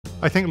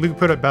I think Luke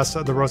put it best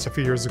at the roast a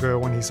few years ago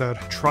when he said,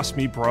 "Trust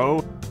me,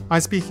 bro."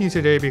 I'm speaking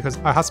today because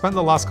I have spent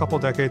the last couple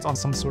decades on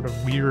some sort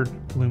of weird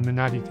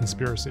Illuminati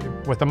conspiracy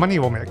with the money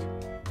we'll make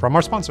from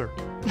our sponsor.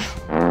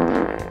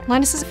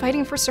 Linus is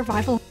fighting for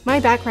survival. My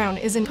background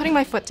is in putting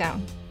my foot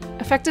down.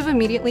 Effective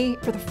immediately,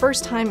 for the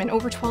first time in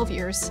over 12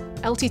 years,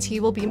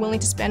 LTT will be willing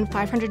to spend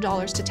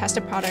 $500 to test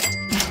a product.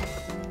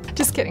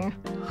 Just kidding.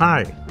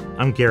 Hi,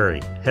 I'm Gary,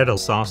 head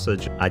of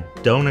sausage. I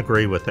don't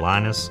agree with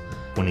Linus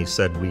when he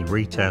said we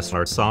retest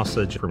our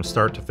sausage from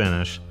start to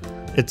finish.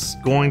 It's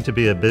going to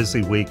be a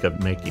busy week of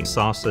making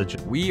sausage.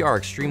 We are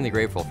extremely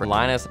grateful for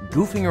Linus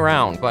goofing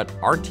around, but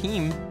our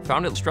team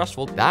found it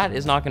stressful. That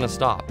is not going to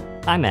stop.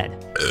 I'm Ed,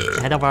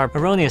 head of our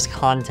erroneous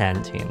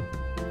content team.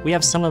 We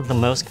have some of the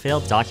most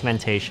failed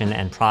documentation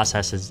and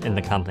processes in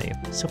the company.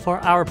 So for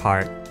our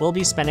part, we'll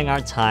be spending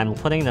our time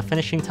putting the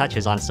finishing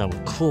touches on some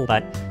cool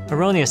but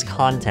erroneous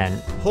content.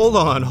 Hold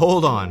on.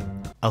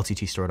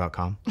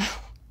 LTTstore.com.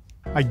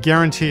 I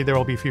guarantee there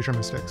will be future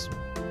mistakes.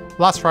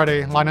 Last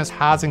Friday, Linus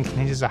has and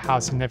continues to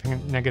have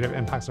significant negative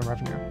impacts on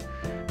revenue.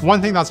 One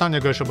thing that's not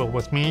negotiable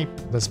with me,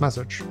 this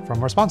message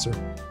from our sponsor.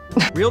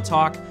 Real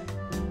talk,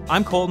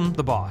 I'm Colton,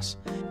 the boss.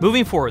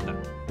 Moving forward then.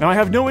 Now I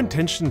have no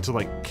intention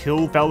to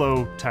kill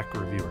fellow tech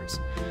reviewers.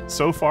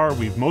 So far,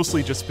 we've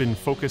mostly just been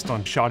focused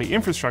on shoddy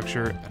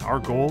infrastructure, and our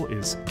goal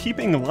is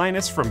keeping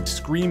Linus from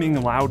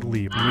screaming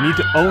loudly. We need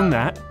to own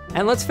that.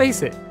 And let's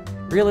face it,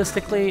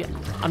 realistically,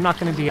 I'm not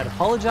gonna be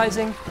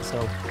apologizing,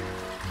 so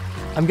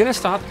I'm gonna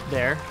stop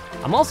there.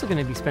 I'm also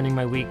gonna be spending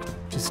my week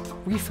just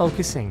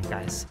refocusing,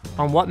 guys,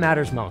 on what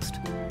matters most,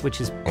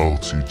 which is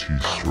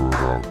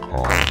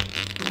LTTstore.com.